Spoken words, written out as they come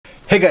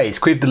Hey guys,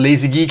 Quiv the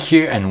Lazy Geek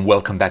here and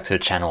welcome back to the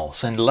channel.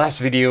 So in the last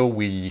video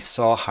we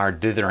saw how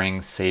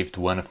dithering saved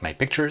one of my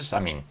pictures.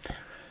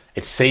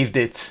 It saved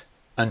it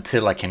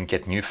until I can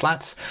get new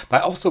flats, but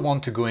I also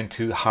want to go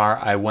into how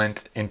I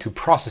went into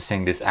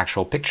processing this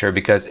actual picture,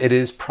 because it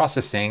is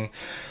processing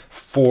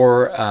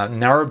for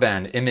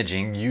narrowband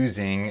imaging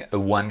using a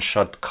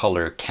one-shot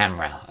color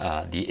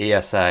camera, the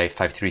ASI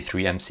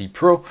 533 MC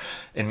Pro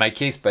in my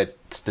case, but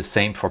it's the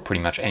same for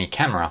pretty much any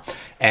camera.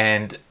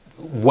 And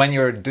when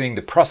you're doing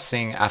the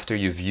processing after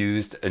you've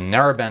used a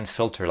narrowband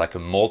filter, like a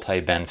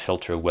multi-band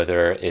filter,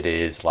 whether it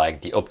is like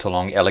the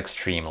Optolong L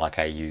Extreme like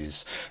I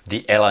use,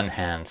 the L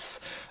Enhance,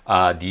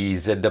 the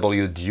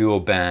ZW Duo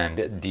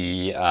Band,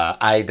 the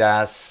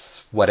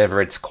IDAS,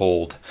 whatever it's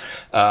called,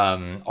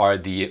 or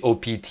the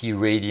OPT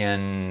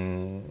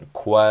Radian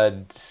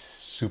Quad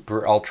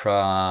Super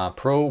Ultra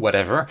Pro,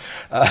 whatever.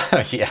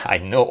 Yeah, I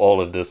know all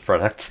of those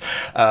products.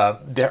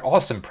 They're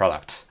awesome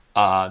products.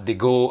 They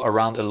go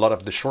around a lot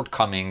of the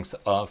shortcomings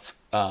of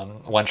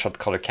one-shot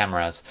color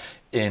cameras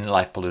in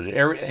light polluted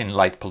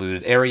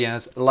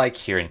areas, like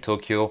here in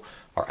Tokyo.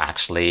 Or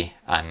actually,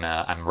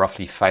 I'm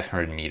roughly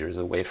 500 meters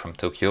away from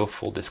Tokyo,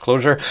 full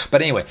disclosure.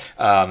 But anyway,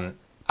 I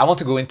want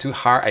to go into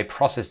how I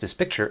process this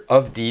picture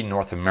of the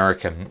North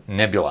America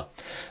nebula.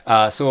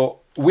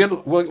 So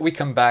we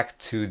come back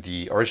to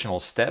the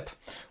original step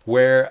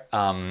where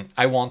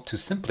I want to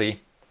simply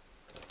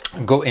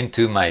go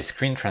into my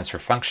screen transfer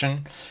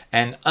function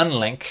and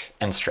unlink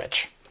and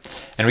stretch.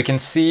 And we can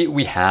see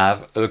we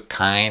have a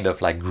kind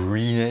of like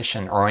greenish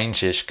and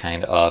orangish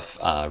kind of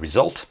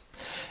result.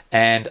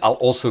 And I'll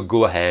also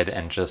go ahead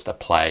and just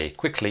apply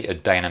quickly a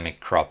dynamic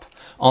crop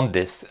on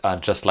this,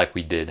 just like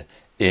we did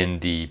in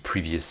the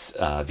previous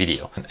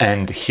video.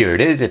 And here it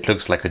is. It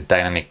looks like a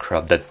dynamic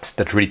crop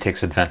that really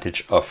takes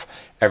advantage of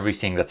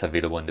everything that's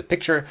available in the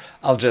picture.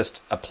 I'll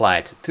just apply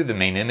it to the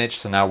main image.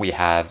 So now we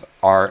have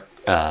our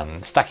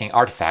stacking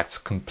artifacts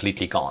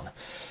completely gone.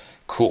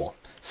 Cool.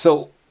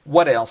 So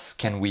what else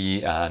can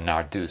we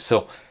now do?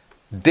 So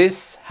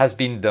this has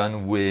been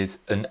done with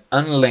an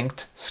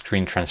unlinked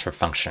screen transfer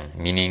function,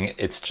 meaning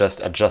it's just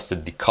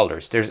adjusted the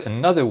colors. There's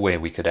another way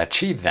we could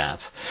achieve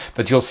that,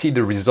 but you'll see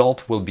the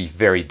result will be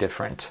very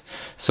different.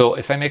 So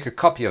if I make a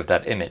copy of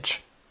that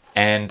image,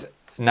 and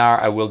now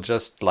I will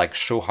just like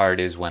show how it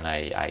is when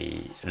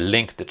I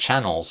link the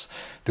channels,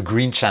 the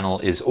green channel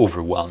is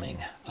overwhelming.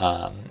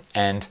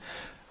 And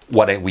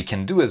what we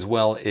can do as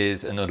well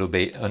is an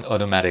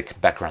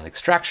automatic background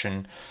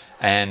extraction,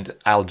 and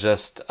I'll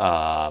just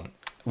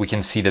we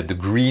can see that the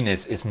green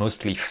is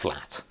mostly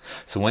flat.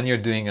 So when you're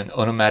doing an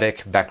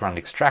automatic background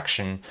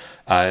extraction,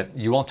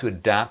 you want to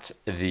adapt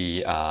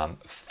the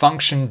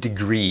function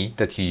degree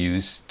that you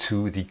use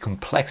to the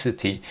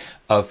complexity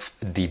of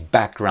the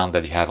background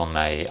that you have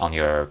on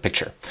your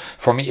picture.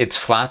 For me, it's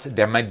flat.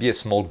 There might be a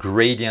small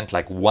gradient,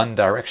 like one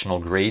directional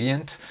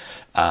gradient,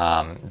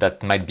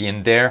 that might be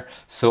in there.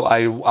 So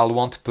I'll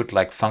want to put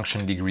like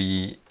function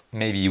degree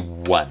maybe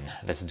 1.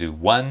 Let's do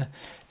 1.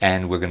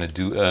 And we're going to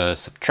do a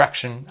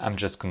subtraction. I'm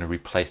just going to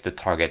replace the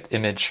target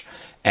image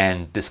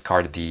and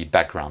discard the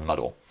background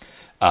model.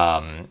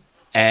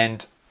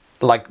 And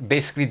like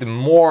basically the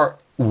more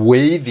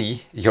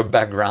wavy your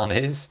background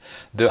is,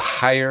 the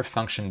higher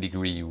function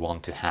degree you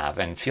want to have.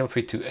 And feel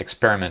free to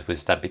experiment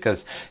with that,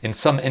 because in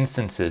some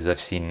instances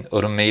I've seen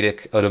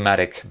automatic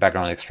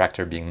background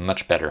extractor being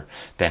much better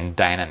than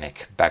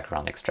dynamic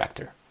background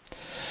extractor.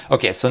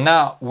 Okay, so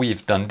now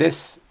we've done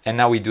this, and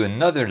now we do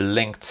another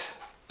linked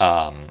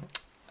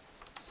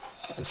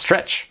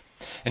stretch,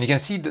 and you can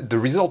see that the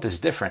result is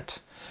different.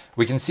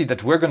 We can see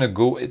that we're going to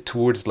go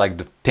towards like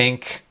the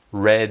pink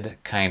red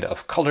kind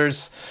of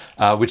colors,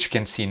 which you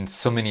can see in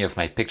so many of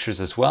my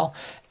pictures as well,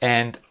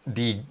 and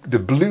the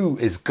blue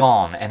is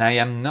gone, and I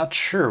am not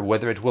sure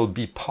whether it will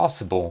be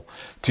possible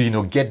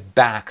to get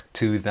back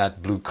to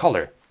that blue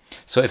color.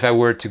 So if I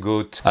were to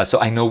go to, so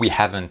I know we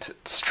haven't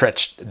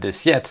stretched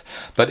this yet,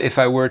 but if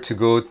I were to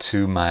go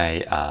to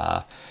my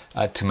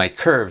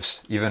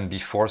curves even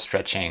before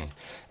stretching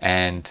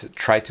and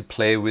try to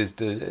play with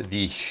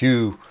the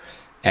hue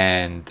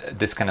and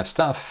this kind of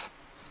stuff,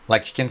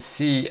 like you can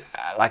see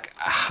like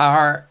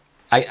how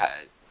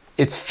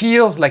it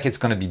feels like it's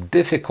going to be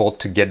difficult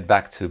to get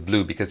back to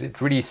blue, because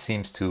it really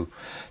seems to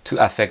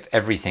affect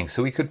everything.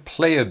 So we could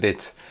play a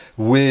bit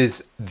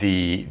with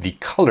the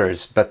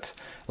colors, but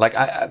like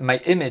my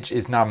image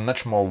is now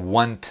much more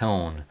one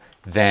tone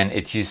than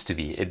it used to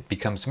be. It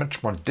becomes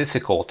much more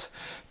difficult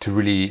to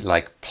really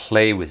like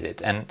play with it.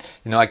 And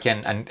I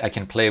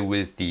can play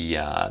with the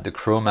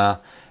chroma,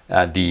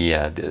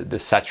 the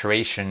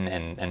saturation,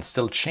 and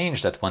still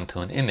change that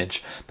one-tone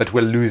image, but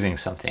we're losing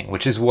something,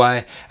 which is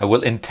why I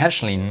will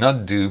intentionally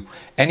not do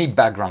any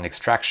background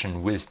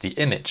extraction with the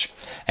image.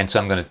 And so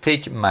I'm going to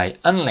take my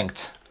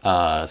unlinked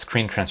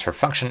screen transfer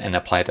function and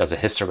apply it as a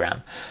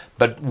histogram.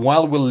 But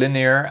while we're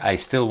linear, I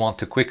still want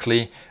to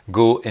quickly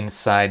go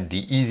inside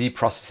the easy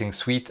processing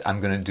suite.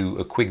 I'm going to do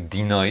a quick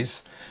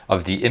denoise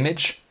of the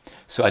image.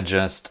 So I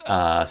just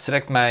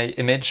select my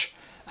image.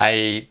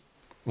 I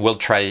will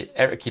try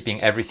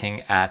keeping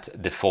everything at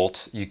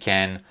default. You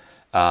can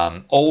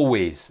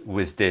always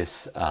with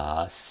this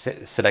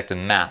select a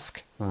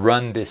mask,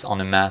 run this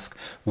on a mask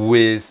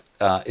with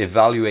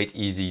evaluate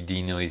easy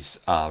denoise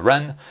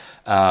run.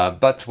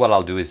 But what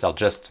I'll do is I'll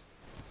just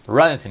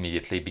run it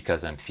immediately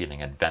because I'm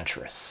feeling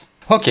adventurous.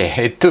 Okay,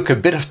 it took a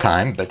bit of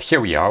time, but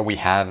here we are. We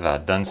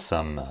have done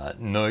some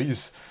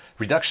noise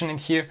reduction in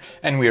here,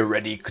 and we are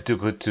ready to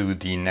go to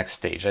the next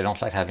stage. I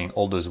don't like having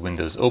all those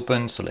windows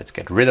open, so let's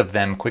get rid of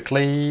them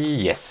quickly.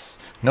 Yes,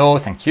 no,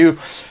 thank you.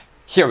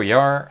 Here we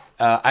are.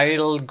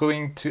 I'm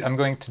going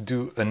to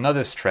do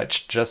another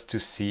stretch just to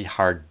see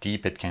how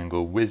deep it can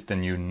go with the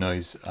new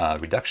noise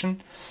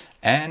reduction.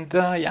 And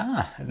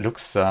yeah, it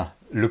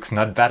looks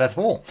not bad at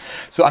all.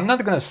 So I'm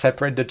not going to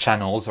separate the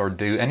channels or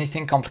do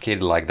anything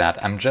complicated like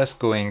that. I'm just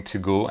going to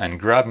go and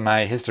grab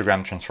my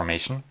histogram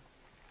transformation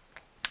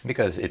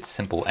because it's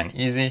simple and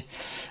easy.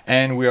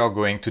 And we are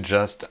going to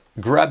just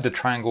grab the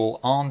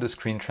triangle on the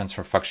screen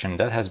transfer function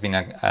that has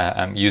been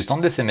used on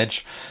this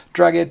image,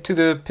 drag it to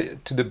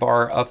the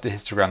bar of the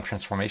histogram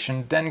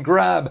transformation, then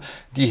grab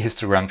the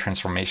histogram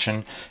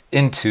transformation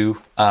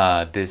into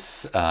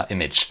this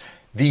image.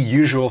 The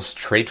usual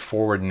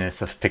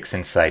straightforwardness of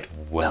PixInsight,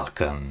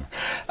 welcome.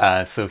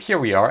 So here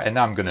we are, and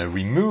now I'm going to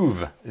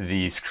remove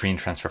the screen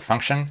transfer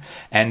function,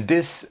 and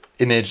this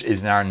image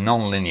is now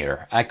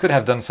non-linear. I could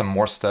have done some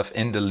more stuff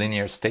in the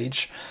linear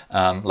stage,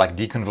 like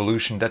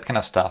deconvolution, that kind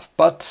of stuff,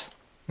 but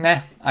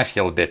meh, I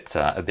feel a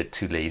bit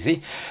too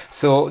lazy.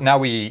 So now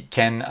we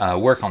can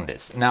work on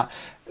this. Now,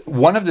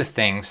 one of the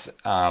things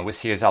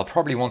with here is I'll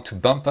probably want to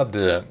bump up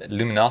the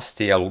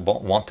luminosity, I'll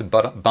want to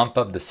bump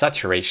up the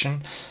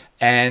saturation,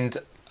 and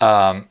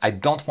I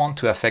don't want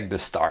to affect the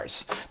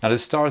stars. Now the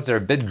stars, they're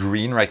a bit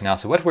green right now,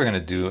 so what we're going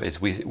to do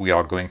is we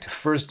are going to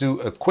first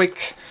do a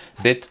quick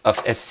bit of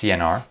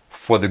SCNR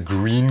for the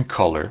green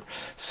color.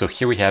 So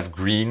here we have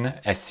green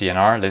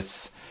SCNR.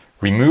 Let's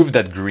remove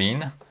that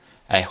green.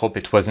 I hope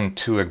it wasn't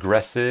too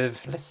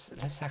aggressive.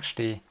 Let's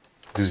actually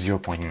do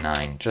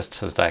 0.9 just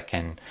so that I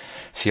can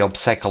feel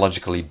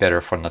psychologically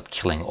better for not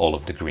killing all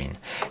of the green.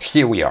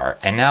 Here we are,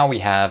 and now we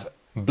have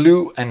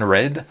blue and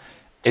red.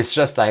 It's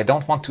just I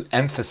don't want to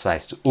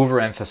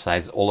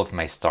overemphasize all of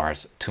my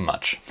stars too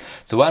much.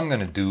 So what I'm going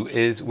to do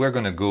is we're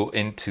going to go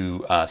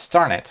into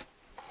StarNet.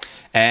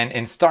 And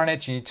in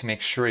StarNet, you need to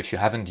make sure, if you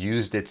haven't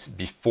used it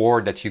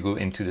before, that you go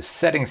into the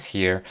settings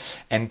here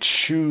and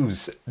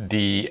choose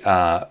the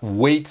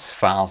weights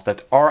files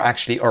that are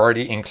actually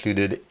already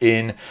included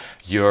in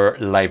your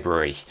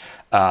library.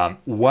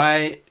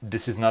 Why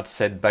this is not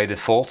set by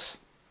default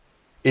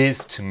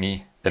is, to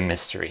me, a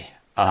mystery.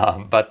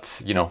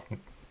 But, you know,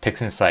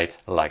 PixInsight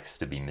likes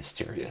to be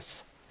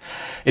mysterious.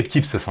 It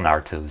keeps us on our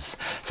toes.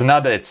 So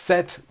now that it's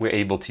set, we're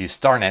able to use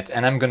StarNet,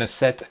 and I'm going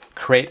to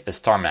create a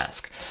star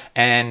mask.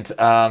 And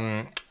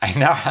I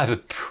now have a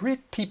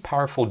pretty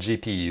powerful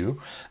GPU,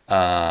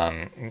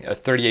 a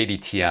 3080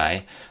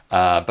 Ti,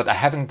 but I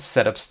haven't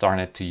set up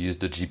StarNet to use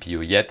the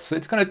GPU yet, so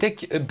it's going to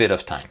take a bit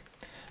of time.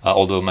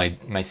 Although my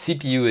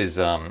CPU is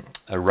a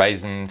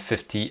Ryzen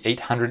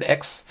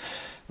 5800X,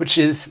 which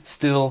is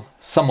still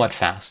somewhat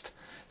fast.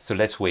 So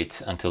let's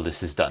wait until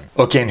this is done.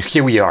 Okay, and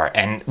here we are.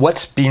 And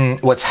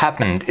what's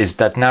happened is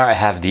that now I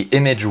have the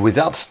image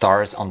without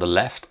stars on the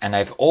left, and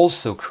I've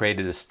also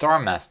created a star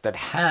mask that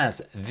has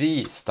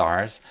the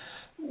stars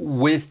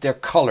with their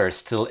color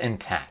still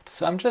intact.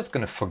 So I'm just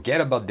going to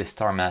forget about this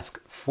star mask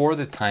for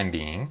the time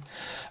being.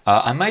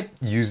 I might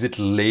use it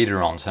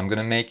later on, so I'm going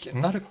to make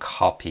not a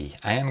copy.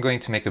 I am going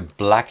to make a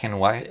black and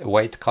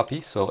white copy,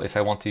 so if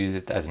I want to use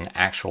it as an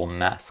actual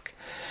mask,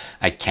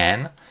 I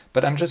can.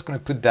 But I'm just going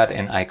to put that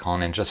in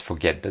icon and just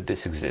forget that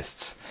this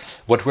exists.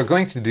 What we're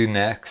going to do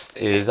next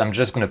is I'm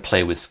just going to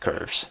play with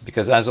curves,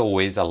 because as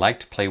always, I like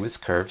to play with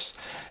curves.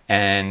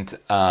 And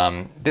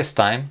this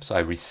time, so I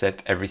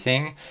reset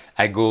everything.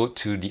 I go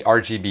to the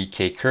RGB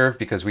K curve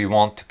because we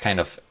want to kind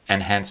of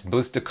enhance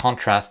both the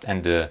contrast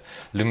and the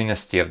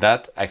luminosity of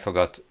that. I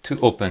forgot to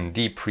open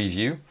the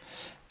preview,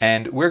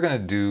 and we're going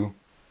to do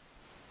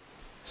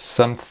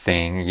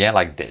something, yeah,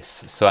 like this.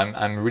 So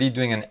I'm really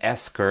doing an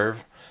S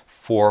curve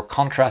for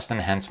contrast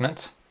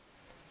enhancement.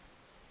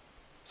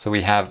 So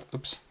we have,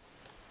 oops,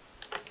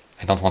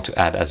 I don't want to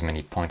add as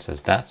many points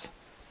as that.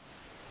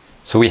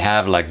 So we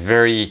have like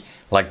the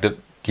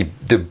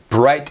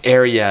bright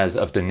areas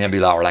of the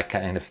nebula are like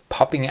kind of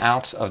popping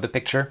out of the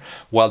picture,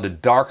 while the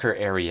darker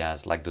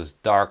areas, like those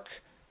dark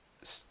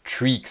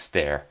streaks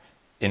there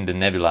in the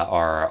nebula,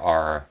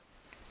 are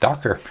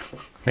darker.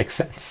 Makes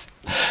sense.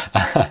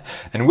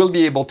 And we'll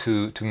be able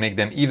to make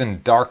them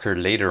even darker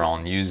later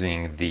on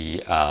using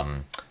the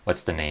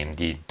what's the name,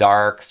 the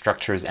dark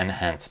structures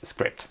enhance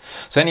script.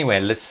 So anyway,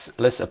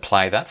 let's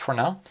apply that for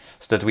now,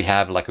 so that we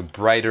have like a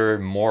brighter,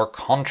 more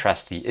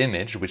contrasty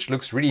image, which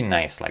looks really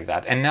nice like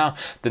that. And now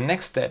the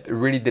next step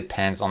really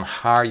depends on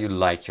how you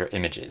like your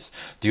images.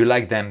 Do you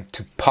like them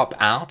to pop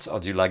out, or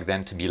do you like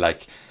them to be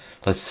like,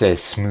 let's say,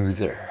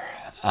 smoother,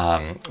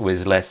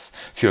 with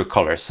fewer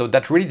colors? So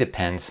that really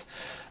depends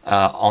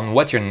on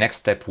what your next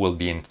step will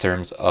be in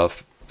terms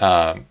of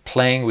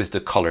playing with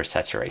the color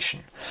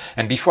saturation.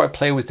 And before I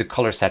play with the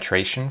color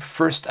saturation,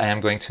 first I am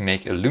going to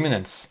make a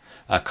luminance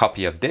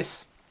copy of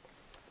this.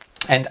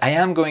 And I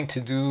am going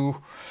to do...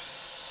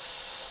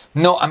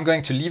 No, I'm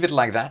going to leave it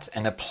like that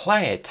and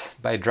apply it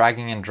by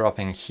dragging and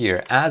dropping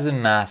here as a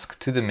mask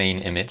to the main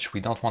image. We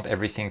don't want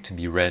everything to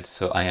be red,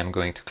 so I am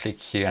going to click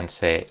here and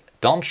say,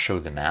 don't show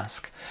the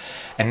mask.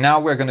 And now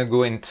we're going to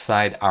go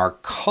inside our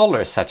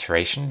color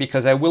saturation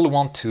because I will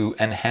want to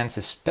enhance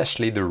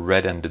especially the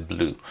red and the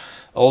blue.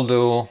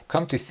 Although,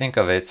 come to think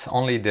of it,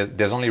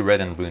 there's only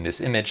red and blue in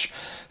this image.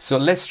 So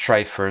let's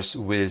try first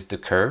with the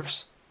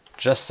curves,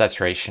 just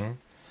saturation,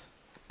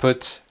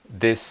 put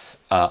this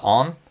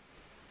on.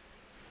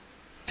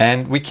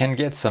 And we can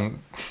get some,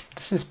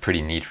 this is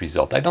pretty neat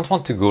result. I don't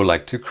want to go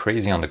like too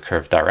crazy on the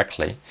curve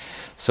directly.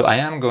 So I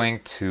am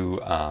going to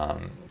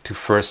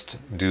first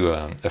do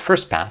a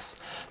first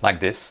pass like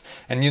this.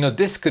 And you know,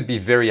 this could be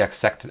very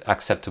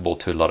acceptable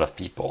to a lot of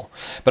people.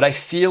 But I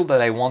feel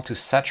that I want to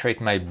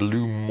saturate my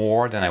blue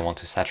more than I want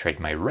to saturate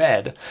my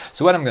red.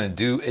 So what I'm going to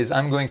do is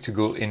I'm going to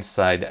go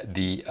inside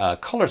the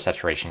color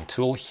saturation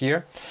tool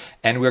here.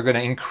 And we're going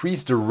to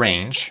increase the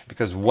range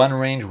because one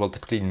range will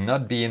typically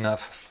not be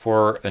enough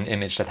for an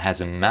image that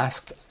has a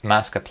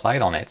mask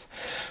applied on it.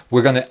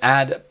 We're going to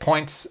add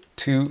points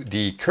to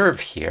the curve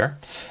here.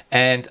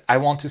 And I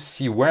want to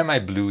see where my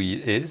blue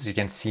is. You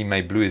can see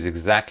my blue is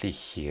exactly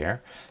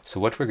here. So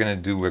what we're going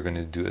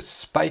to do a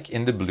spike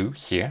in the blue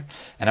here.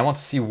 And I want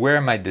to see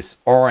where this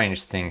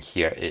orange thing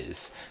here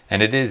is.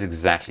 And it is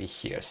exactly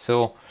here.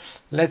 So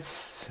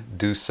let's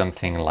do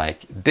something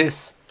like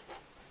this.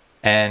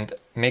 And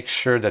make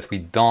sure that we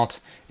don't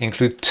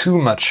include too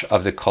much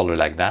of the color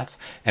like that.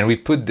 And we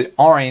put the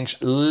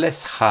orange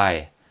less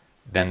high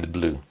than the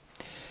blue.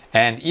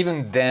 And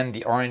even then,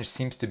 the orange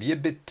seems to be a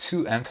bit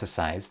too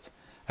emphasized.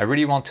 I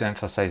really want to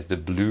emphasize the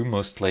blue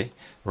mostly,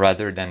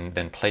 rather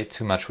than play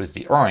too much with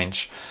the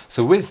orange.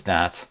 So with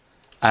that,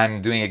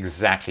 I'm doing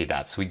exactly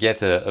that. So we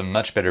get a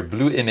much better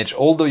blue image,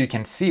 although you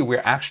can see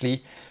we're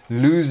actually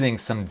losing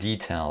some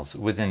details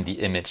within the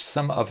image.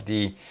 Some of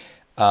the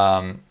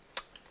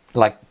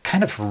like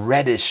kind of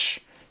reddish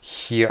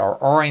here or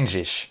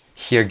orangish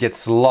here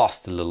gets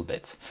lost a little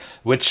bit,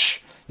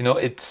 which, you know,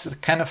 it's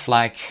kind of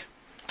like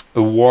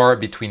a war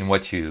between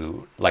what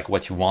you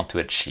want to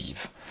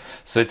achieve.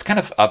 So it's kind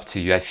of up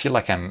to you. I feel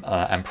like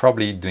I'm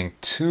probably doing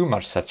too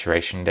much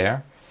saturation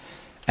there,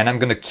 and I'm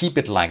gonna keep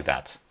it like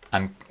that.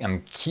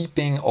 I'm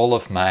keeping all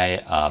of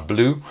my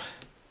blue.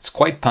 It's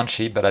quite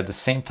punchy, but at the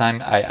same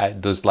time,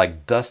 those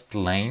like dust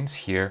lanes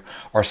here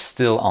are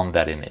still on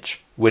that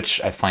image, which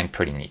I find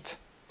pretty neat.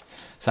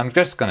 So I'm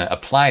just going to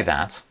apply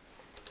that.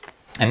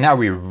 And now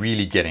we're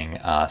really getting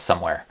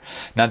somewhere.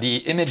 Now the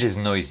image is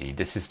noisy.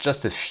 This is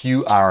just a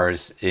few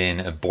hours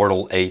in a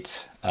Bortle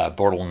 8,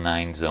 Bortle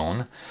 9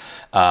 zone.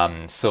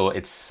 So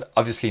it's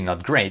obviously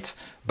not great,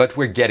 but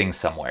we're getting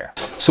somewhere.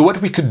 So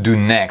what we could do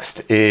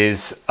next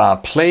is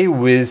play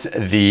with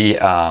the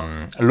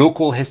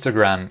local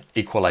histogram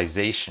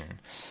equalization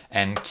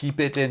and keep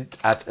it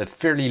at a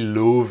fairly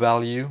low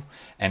value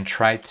and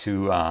try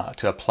to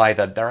apply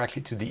that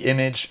directly to the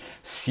image,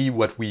 see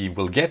what we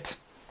will get.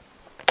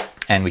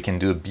 And we can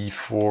do a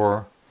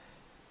before,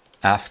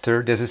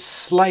 after. There's a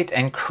slight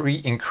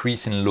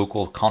increase in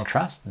local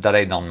contrast that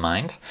I don't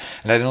mind.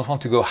 And I don't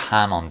want to go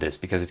ham on this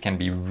because it can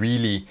be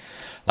really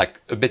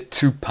like a bit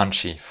too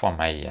punchy for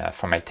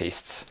my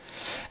tastes.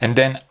 And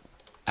then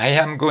I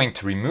am going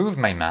to remove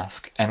my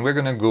mask and we're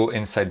going to go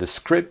inside the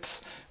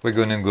scripts. We're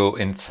going to go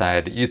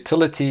inside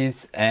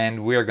utilities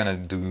and we're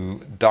going to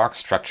do dark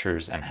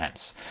structures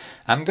enhance.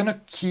 I'm going to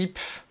keep,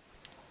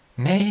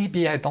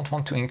 maybe I don't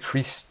want to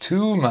increase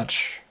too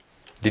much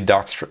the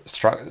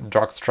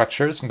dark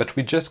structures, but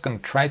we're just going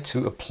to try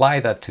to apply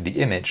that to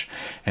the image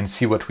and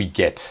see what we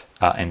get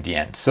in the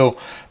end. So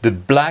the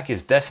black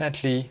is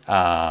definitely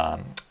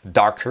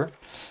darker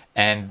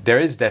and there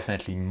is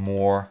definitely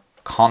more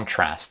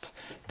contrast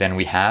than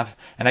we have,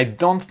 and I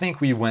don't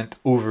think we went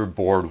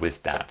overboard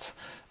with that.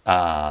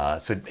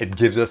 So it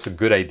gives us a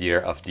good idea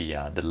of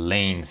the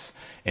lanes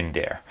in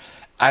there.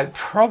 I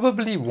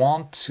probably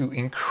want to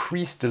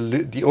increase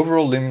the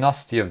overall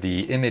luminosity of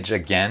the image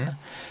again.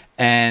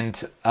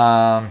 And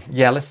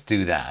yeah, let's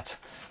do that.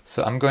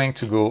 So I'm going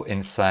to go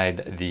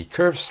inside the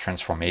curves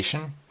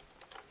transformation,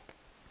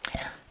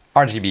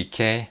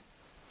 RGBK,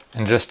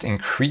 and just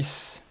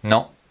increase,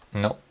 no.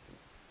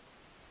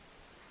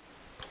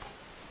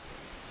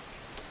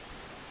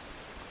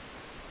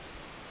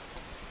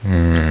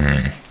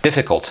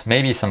 Difficult,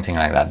 maybe something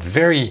like that.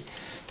 Very,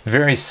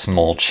 very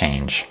small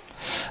change.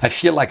 I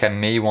feel like I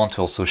may want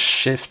to also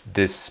shift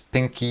this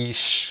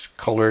pinkish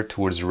color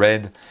towards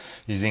red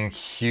using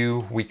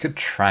hue. We could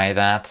try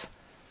that,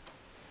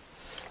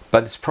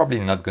 but it's probably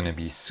not going to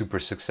be super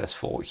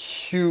successful.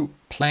 Hue,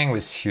 playing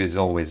with hue is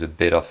always a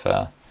bit of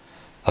a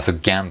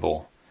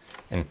gamble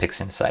in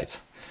PixInsight.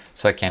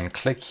 So I can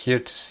click here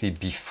to see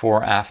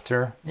before,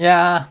 after.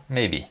 Yeah,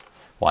 maybe.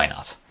 Why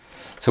not?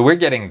 So we're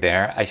getting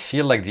there. I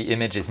feel like the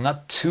image is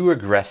not too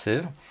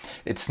aggressive.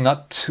 It's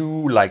not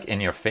too like in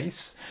your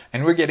face.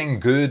 And we're getting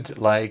good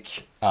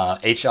like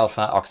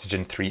H-alpha,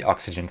 oxygen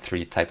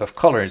 3 type of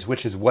colors,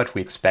 which is what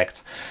we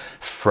expect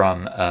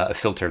from a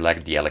filter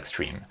like the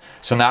L-Extreme.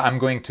 So now I'm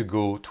going to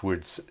go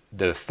towards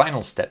the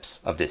final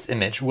steps of this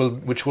image,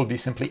 which will be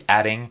simply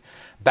adding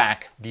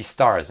back these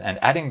stars. And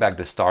adding back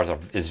the stars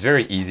is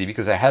very easy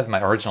because I have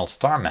my original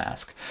star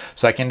mask.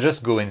 So I can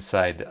just go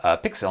inside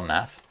Pixel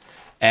Math,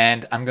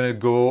 and I'm going to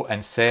go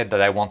and say that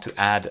I want to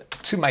add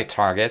to my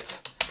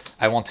target,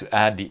 I want to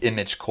add the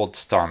image called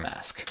star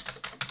mask.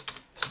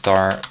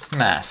 Star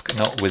mask,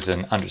 no, with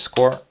an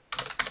underscore.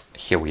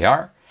 Here we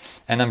are.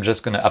 And I'm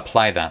just going to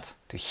apply that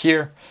to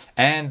here.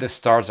 And the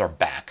stars are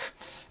back.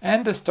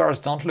 And the stars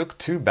don't look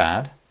too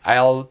bad.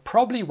 I'll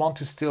probably want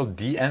to still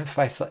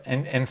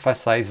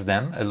de-emphasize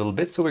them a little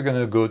bit. So we're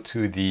going to go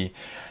to the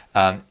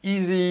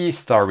easy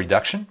star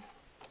reduction.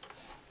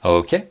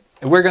 Okay.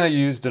 We're going to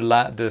use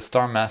the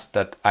star mask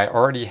that I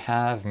already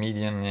have,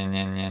 median.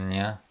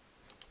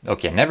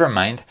 Okay, never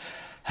mind.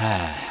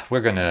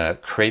 We're going to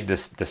create the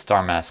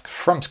star mask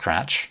from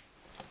scratch.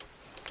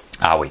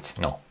 Ah, wait,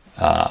 no.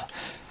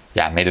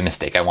 Yeah, I made a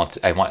mistake.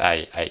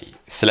 I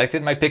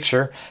selected my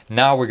picture.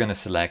 Now we're going to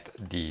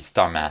select the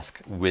star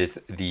mask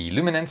with the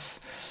luminance.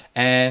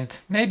 And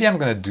maybe I'm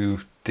going to do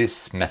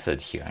this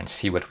method here and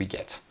see what we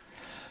get.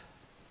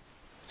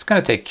 It's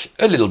going to take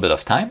a little bit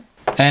of time.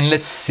 And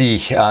let's see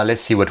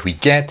what we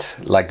get.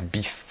 Like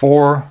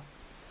before,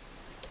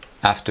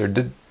 after.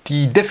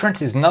 The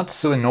difference is not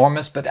so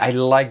enormous, but I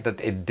like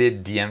that it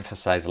did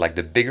de-emphasize like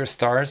the bigger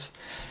stars,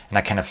 and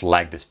I kind of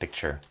like this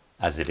picture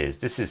as it is.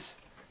 This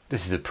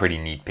is a pretty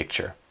neat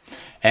picture.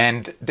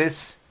 And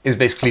this is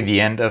basically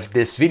the end of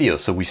this video.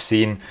 So we've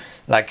seen,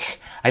 like,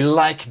 I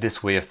like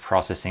this way of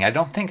processing. I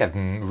don't think I've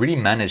really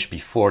managed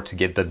before to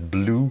get that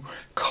blue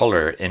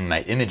color in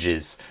my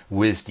images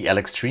with the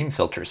L-Extreme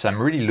filter. So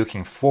I'm really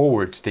looking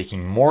forward to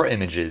taking more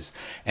images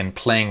and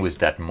playing with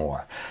that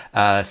more.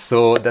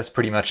 So that's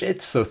pretty much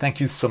it. So thank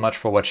you so much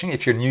for watching.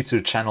 If you're new to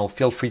the channel,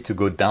 feel free to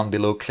go down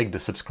below, click the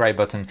subscribe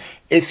button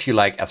if you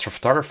like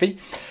astrophotography,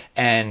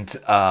 and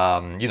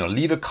you know,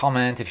 leave a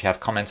comment if you have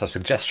comments or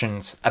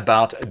suggestions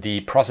about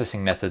the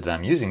processing method that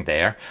I'm using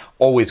there.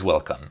 Always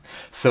welcome.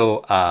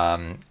 So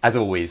as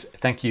always,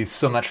 thank you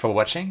so much for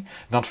watching.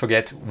 Don't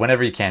forget,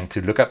 whenever you can,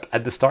 to look up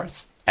at the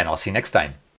stars, and I'll see you next time.